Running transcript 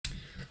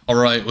All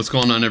right, what's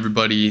going on,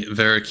 everybody?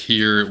 Varick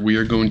here. We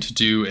are going to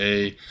do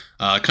a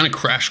kind of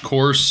crash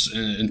course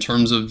in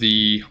terms of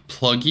the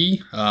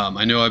Plugy.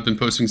 I know I've been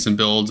posting some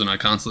builds and I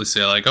constantly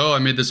say like, oh, I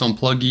made this on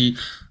Plugy.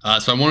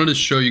 So I wanted to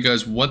show you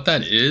guys what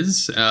that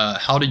is,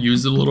 how to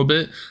use it a little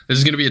bit. This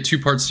is going to be a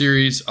two-part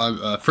series.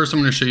 First, I'm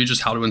going to show you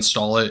just how to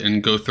install it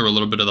and go through a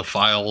little bit of the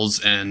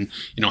files and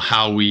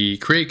how we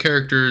create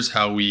characters,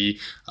 how we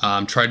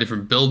try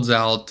different builds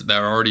out that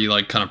are already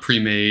like kind of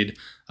pre-made.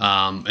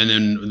 And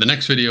then the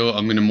next video,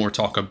 I'm going to more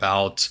talk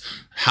about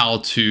how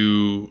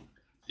to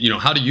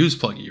use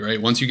Plugy, right?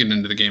 Once you get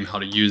into the game, how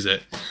to use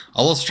it.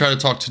 I'll also try to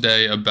talk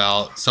today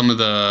about some of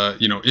the,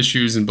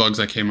 issues and bugs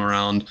that came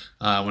around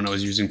when I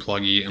was using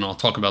Plugy, and I'll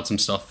talk about some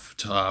stuff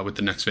with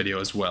the next video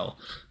as well.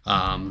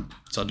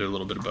 So I'll do a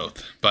little bit of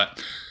both,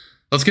 but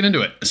let's get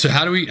into it. So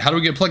how do we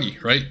get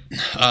Plugy, right?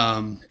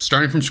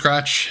 Starting from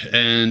scratch,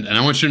 and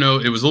I want you to know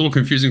it was a little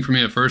confusing for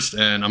me at first,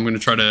 and I'm going to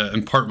try to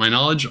impart my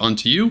knowledge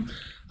onto you.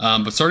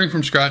 But starting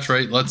from scratch,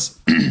 right? Let's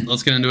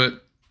get into it.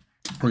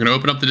 We're going to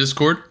open up the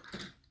Discord,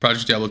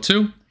 Project Diablo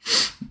 2,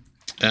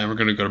 and we're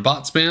going to go to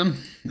bot spam.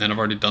 And I've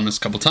already done this a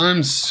couple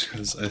times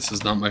because this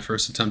is not my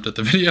first attempt at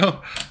the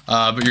video.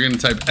 But you're going to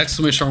type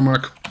exclamation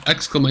mark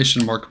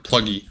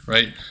Plugy,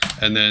 right?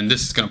 And then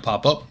this is going to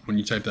pop up when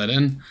you type that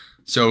in.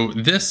 So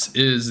this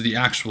is the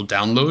actual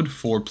download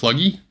for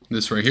Plugy.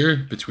 This right here,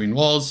 Between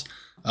Walls.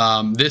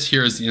 This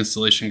here is the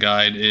installation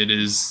guide.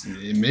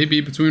 It may be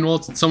Between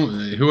Walls,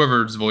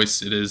 whoever's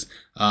voice it is,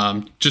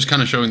 just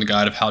kind of showing the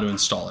guide of how to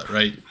install it,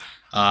 right?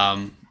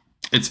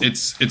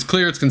 It's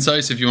clear, it's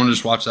concise. If you want to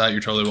just watch that,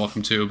 you're totally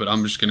welcome to, but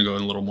I'm just going to go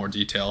in a little more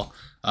detail,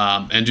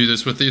 and do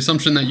this with the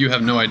assumption that you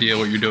have no idea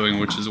what you're doing,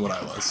 which is what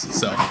I was.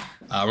 So,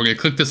 we're going to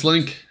click this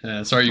link.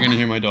 Sorry, you're going to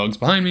hear my dogs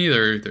behind me.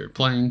 They're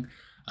playing.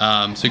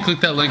 So you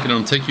click that link and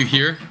it'll take you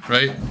here,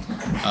 right?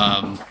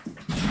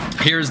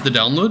 Here's the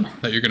download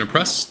that you're going to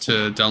press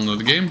to download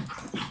the game.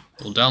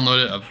 We'll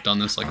download it. I've done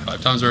this like 5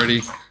 times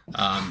already.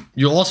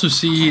 You'll also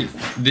see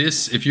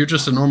this if you're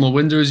just a normal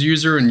Windows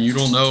user and you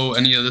don't know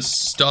any of this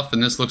stuff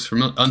and this looks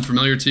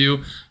unfamiliar to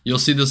you. You'll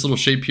see this little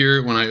shape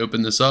here when I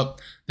open this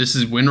up. This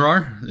is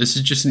WinRAR. This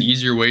is just an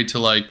easier way to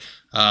like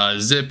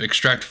zip,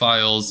 extract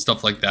files,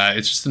 stuff like that.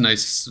 It's just a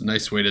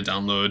nice way to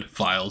download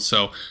files.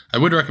 So I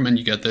would recommend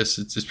you get this.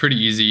 It's pretty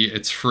easy.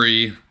 It's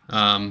free.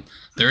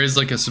 There is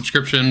like a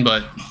subscription,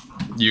 but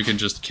you can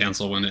just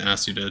cancel when it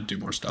asks you to do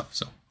more stuff.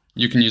 So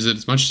you can use it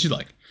as much as you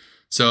like.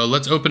 So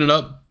let's open it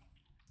up.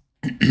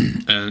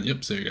 And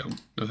yep, there you go.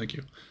 No, thank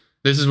you.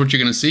 This is what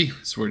you're going to see.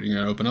 This is what you're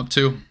going to open up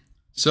to.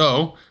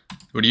 So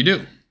what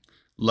do?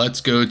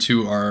 Let's go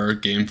to our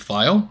game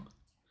file.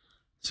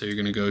 So you're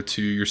going to go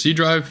to your C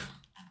drive,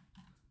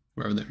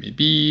 wherever that may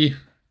be.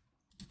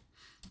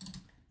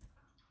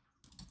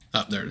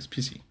 Oh, there it is,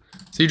 PC.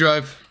 C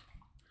drive,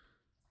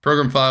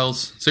 program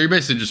files. So you're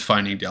basically just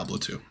finding Diablo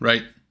 2,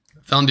 right?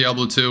 Found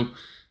Diablo 2,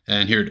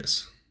 and here it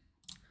is.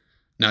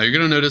 Now you're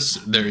going to notice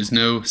there is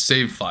no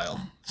save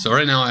file. So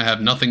right now I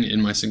have nothing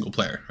in my single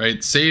player,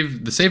 right?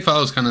 The save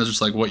file is kind of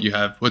just like what you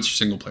have, what's your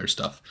single player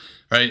stuff,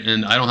 right?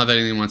 And I don't have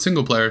anything in my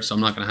single player, so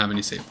I'm not going to have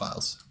any save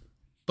files.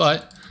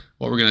 But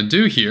what we're going to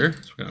do here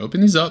is we're going to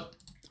open these up.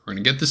 We're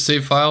going to get this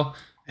save file,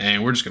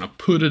 and we're just going to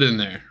put it in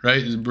there,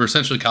 right? We're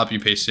essentially copy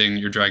pasting,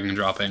 you're dragging and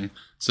dropping.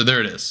 So there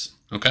it is,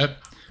 okay?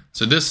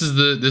 So this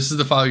is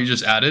the file you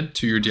just added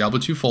to your Diablo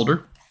 2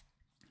 folder.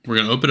 We're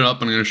going to open it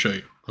up and I'm going to show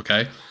you,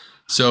 okay?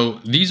 So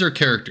these are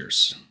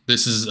characters.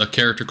 This is a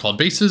character called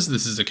Bases.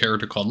 This is a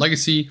character called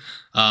Legacy.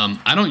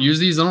 I don't use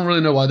these. I don't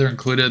really know why they're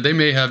included. They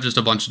may have just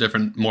a bunch of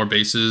different more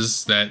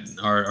bases that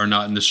are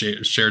not in the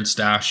shared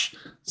stash.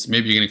 So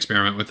maybe you can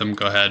experiment with them,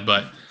 go ahead.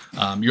 But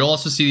you'll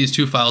also see these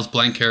 2 files,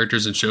 blank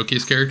characters and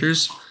showcase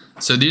characters.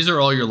 So these are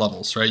all your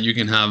levels, right? You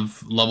can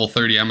have level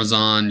 30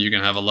 Amazon, you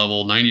can have a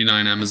level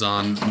 99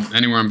 Amazon,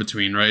 anywhere in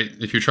between, right?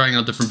 If you're trying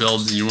out different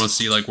builds and you want to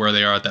see like where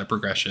they are at that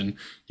progression,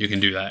 you can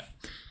do that.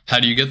 How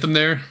do you get them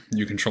there?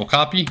 You control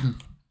copy,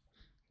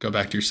 go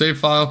back to your save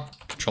file,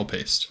 control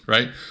paste,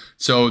 right?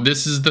 So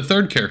this is the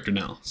 3rd character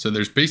now. So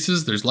there's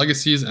Bases, there's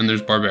Legacies, and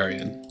there's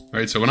Barbarian,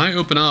 right? So when I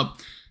open up,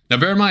 now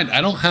bear in mind,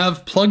 I don't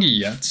have Plugy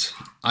yet.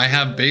 I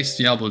have base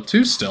Diablo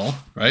 2 still,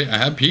 right? I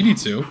have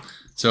PD2.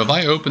 So if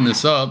I open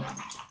this up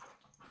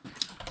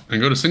and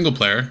go to single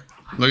player,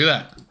 look at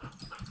that.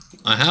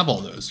 I have all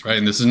those, right?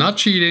 And this is not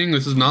cheating.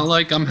 This is not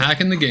like I'm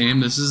hacking the game.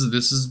 This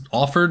is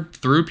offered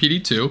through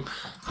PD2.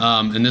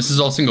 And this is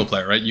all single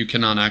player, right? You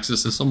cannot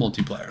access this on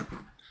multiplayer.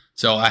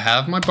 So I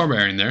have my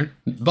Barbarian there,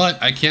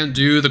 but I can't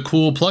do the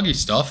cool Plugy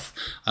stuff.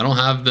 I don't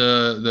have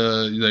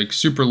the like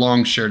super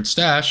long shared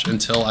stash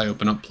until I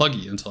open up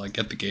Plugy, until I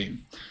get the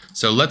game.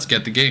 So let's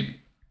get the game.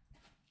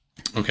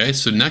 Okay,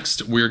 so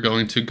next we're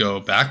going to go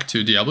back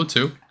to Diablo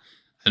 2.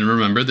 And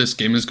remember, this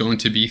game is going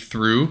to be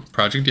through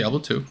Project Diablo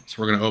 2.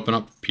 So we're going to open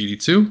up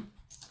PD2.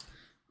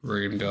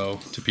 We're going to go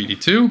to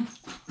PD2,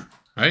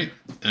 right?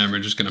 And we're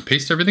just going to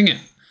paste everything in.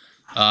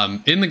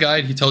 In the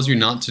guide, he tells you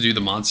not to do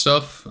the mod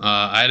stuff.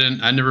 I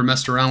never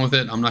messed around with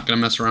it. I'm not going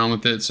to mess around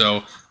with it.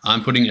 So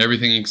I'm putting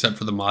everything except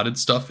for the modded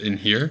stuff in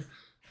here.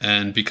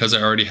 And because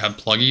I already have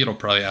Plugy, it'll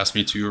probably ask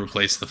me to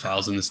replace the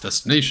files in this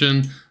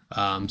destination.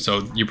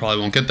 So you probably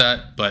won't get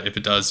that, but if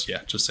it does,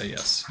 yeah, just say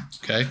yes,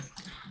 okay?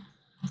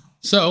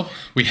 So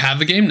we have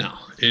the game now.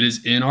 It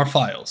is in our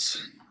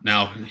files.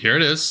 Now, here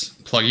it is,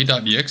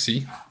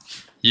 plugy.exe.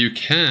 You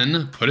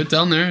can put it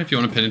down there if you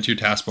want to pin it to your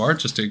taskbar,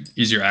 just to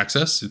easier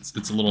access.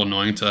 It's a little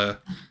annoying to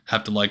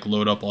have to like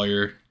load all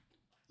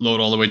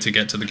the way to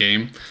get to the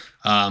game.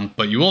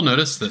 But you will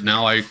notice that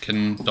now I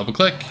can double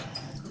click,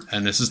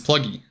 and this is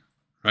Plugy,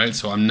 right?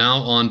 So I'm now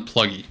on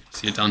Plugy.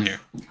 See it down here.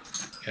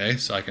 Okay,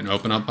 so I can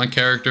open up my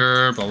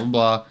character, blah, blah,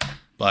 blah.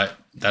 But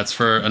that's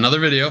for another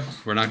video.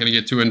 We're not going to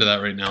get too into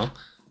that right now.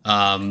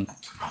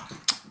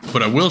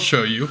 What I will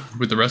show you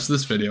with the rest of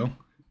this video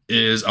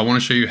is I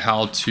want to show you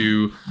how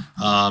to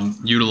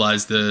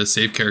utilize the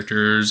save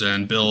characters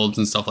and builds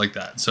and stuff like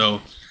that.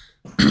 So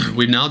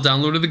we've now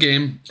downloaded the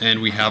game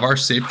and we have our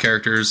saved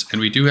characters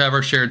and we do have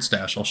our shared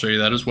stash. I'll show you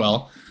that as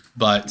well.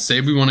 But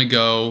say we want to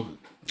go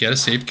get a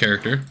saved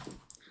character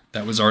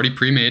that was already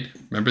pre-made.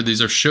 Remember,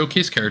 these are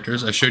showcase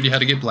characters. I showed you how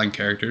to get blank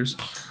characters.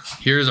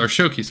 Here's our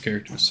showcase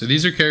characters. So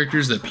these are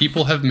characters that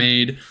people have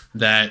made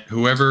that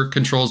whoever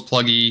controls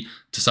Plugy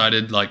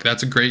decided, like,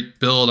 that's a great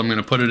build. I'm going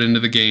to put it into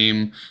the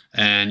game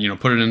and, you know,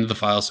 put it into the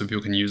file so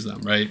people can use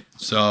them, right?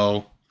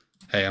 So,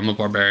 hey, I'm a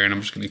barbarian. I'm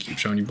just going to keep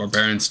showing you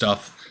barbarian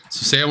stuff.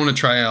 So say I want to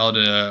try out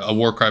a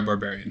Warcry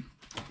barbarian.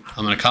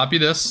 I'm going to copy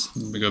this.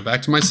 I'm going to go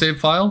back to my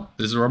save file.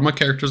 This is where my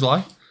characters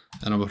lie.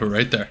 And I'll put it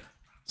right there.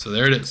 So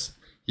there it is.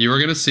 You are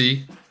going to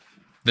see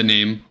the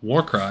name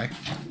Warcry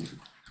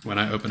when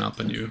I open up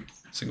a new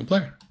single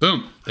player.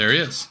 Boom, there he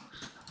is.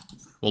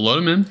 We'll load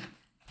him in.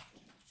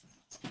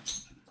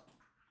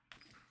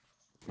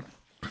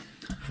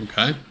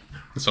 Okay,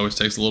 this always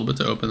takes a little bit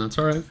to open, that's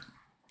all right.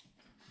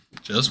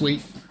 Just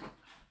wait.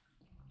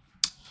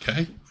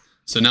 Okay,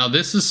 so now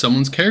this is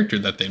someone's character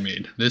that they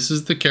made. This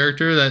is the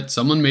character that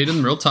someone made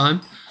in real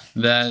time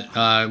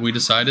that we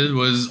decided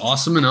was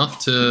awesome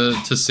enough to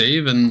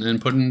save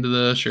and put into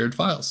the shared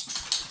files.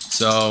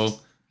 So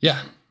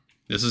yeah,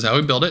 this is how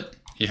we built it.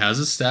 He has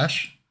his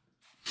stash.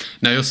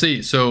 Now you'll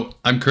see, so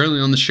I'm currently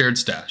on the shared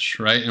stash,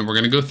 right? And we're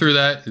gonna go through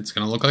that. It's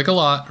gonna look like a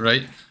lot,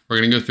 right? We're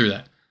gonna go through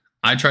that.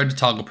 I tried to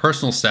toggle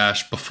personal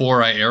stash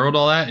before I arrowed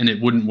all that and it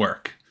wouldn't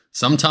work.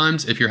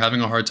 Sometimes if you're having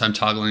a hard time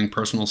toggling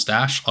personal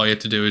stash, all you have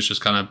to do is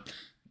just kind of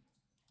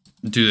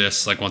do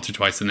this like once or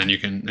twice and then you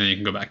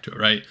can go back to it,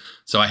 right?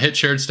 So I hit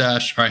shared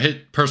stash, or I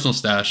hit personal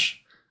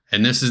stash,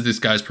 and this is this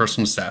guy's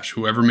personal stash.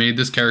 Whoever made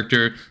this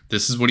character,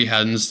 this is what he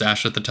had in the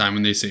stash at the time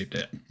when they saved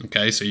it.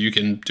 Okay, so you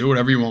can do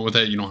whatever you want with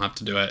it. You don't have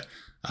to do it.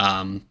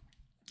 And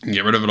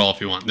get rid of it all if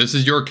you want. This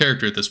is your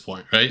character at this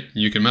point, right?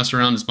 You can mess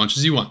around as much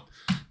as you want.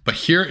 But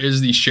here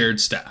is the shared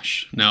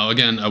stash. Now,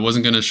 again, I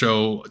wasn't going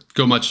to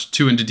go much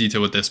too into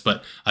detail with this,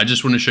 but I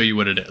just want to show you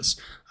what it is.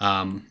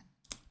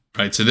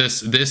 Right, so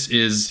this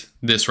is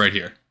this right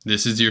here.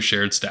 This is your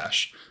shared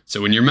stash. So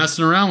when you're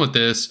messing around with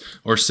this,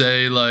 or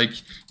say like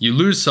you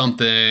lose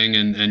something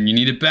and you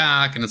need it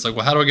back, and it's like,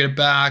 well, how do I get it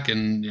back?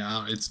 And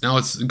yeah, it's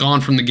gone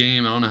from the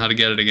game. I don't know how to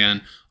get it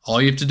again. All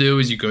you have to do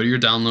is you go to your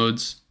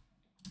downloads,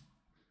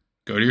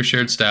 go to your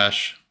shared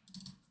stash,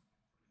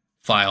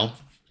 file,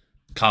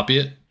 copy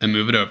it, and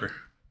move it over.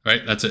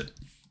 Right, that's it.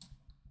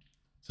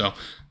 So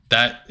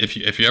that if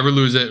you ever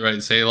lose it,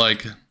 right, say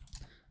like,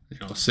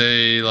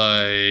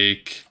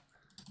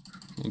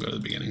 we'll go to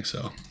the beginning.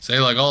 So say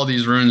like all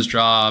these runes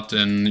dropped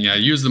and yeah,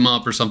 use them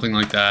up or something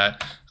like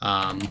that.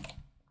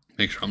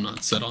 Make sure I'm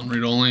not set on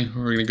read only.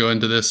 We're gonna go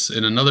into this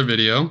in another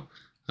video.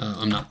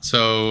 I'm not.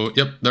 So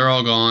yep, they're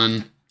all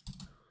gone.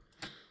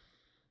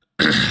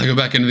 I go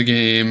back into the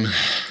game,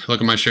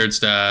 look at my shared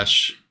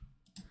stash,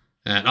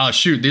 and oh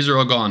shoot, these are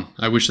all gone.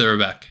 I wish they were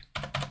back.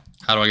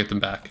 How do I get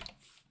them back?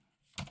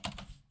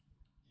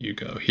 You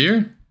go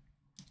here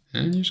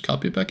and you just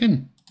copy it back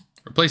in.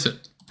 Replace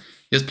it.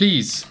 Yes,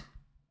 please.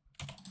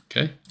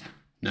 Okay,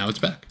 now it's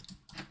back.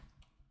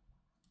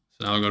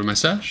 So now I'll go to my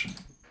stash.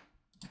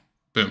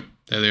 Boom,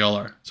 there they all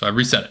are. So I've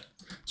reset it.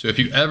 So if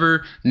you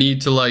ever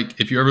need to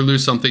if you ever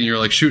lose something, you're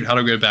like, shoot, how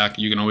do I get it back?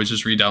 You can always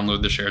just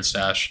re-download the shared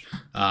stash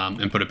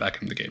and put it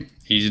back in the game.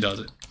 Easy does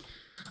it.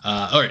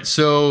 All right,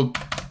 so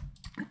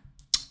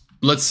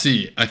let's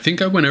see. I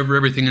think I went over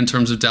everything in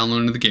terms of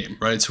downloading the game,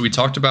 right? So we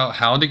talked about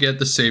how to get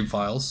the save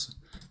files.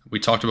 We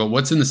talked about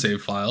what's in the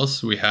save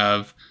files. We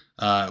have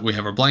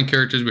our blank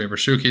characters. We have our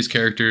showcase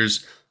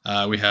characters.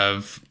 We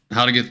have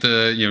how to get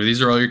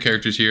these are all your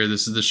characters here.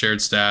 This is the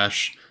shared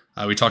stash.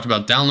 We talked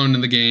about downloading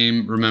the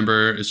game.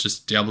 Remember, it's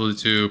just Diablo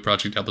 2,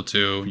 Project Diablo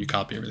 2. You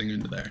copy everything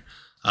into there.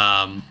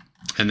 And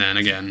then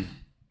again,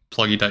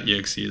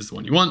 plugy.exe is the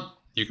one you want.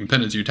 You can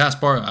pin it to your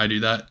taskbar. I do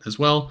that as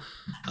well.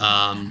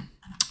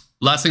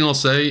 Last thing I'll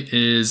say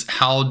is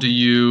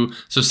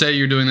so say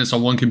you're doing this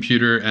on one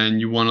computer and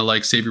you want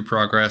to save your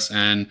progress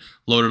and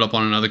load it up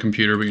on another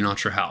computer, but you're not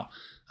sure how.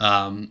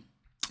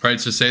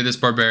 Right, so say this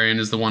barbarian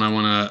is the one I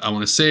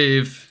want to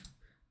save.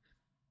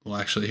 Well,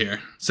 actually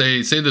here,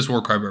 say this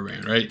Warcry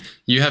barbarian, right?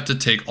 You have to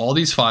take all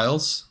these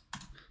files,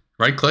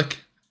 right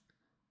click,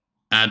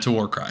 add to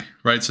Warcry,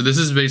 right? So this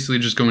is basically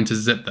just going to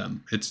zip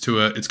them. It's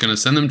going to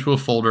send them to a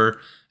folder,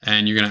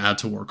 and you're going to add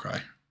to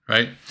Warcry,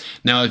 right?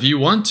 Now, if you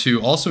want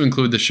to also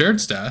include the shared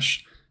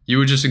stash, you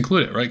would just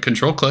include it, right?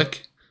 Control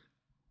click,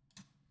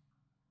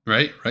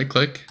 right? Right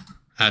click,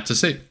 add to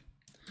save.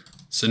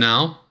 So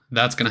now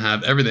that's going to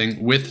have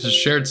everything with the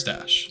shared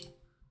stash.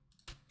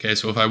 Okay,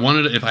 so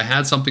if I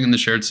had something in the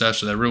shared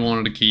stash that I really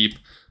wanted to keep,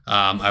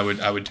 I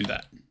would do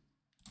that.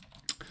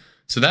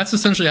 So that's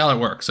essentially how it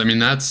works. I mean,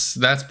 that's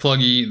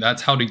Plugy.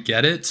 That's how to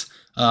get it.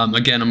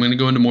 Again, I'm going to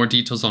go into more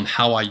details on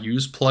how I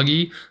use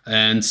Plugy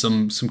and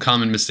some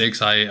common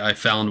mistakes I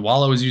found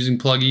while I was using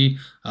Plugy.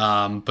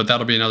 But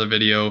that'll be another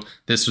video.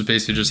 This was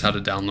basically just how to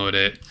download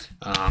it.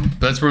 But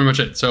that's pretty much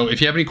it. So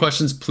if you have any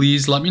questions,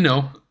 please let me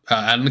know.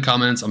 Add in the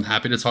comments. I'm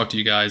happy to talk to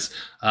you guys.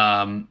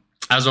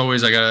 As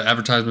always, I gotta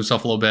advertise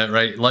myself a little bit,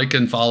 right? Like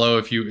and follow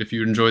if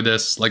you enjoyed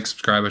this. Like,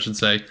 subscribe, I should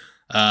say.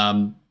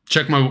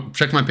 Check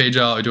my page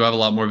out. I do have a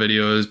lot more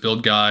videos,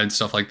 build guides,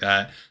 stuff like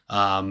that.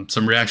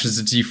 Some reactions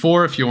to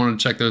D4 if you want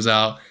to check those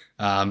out.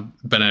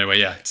 But anyway,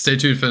 yeah, stay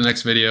tuned for the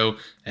next video.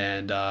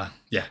 And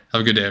yeah,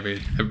 have a good day,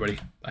 everybody.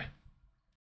 Bye.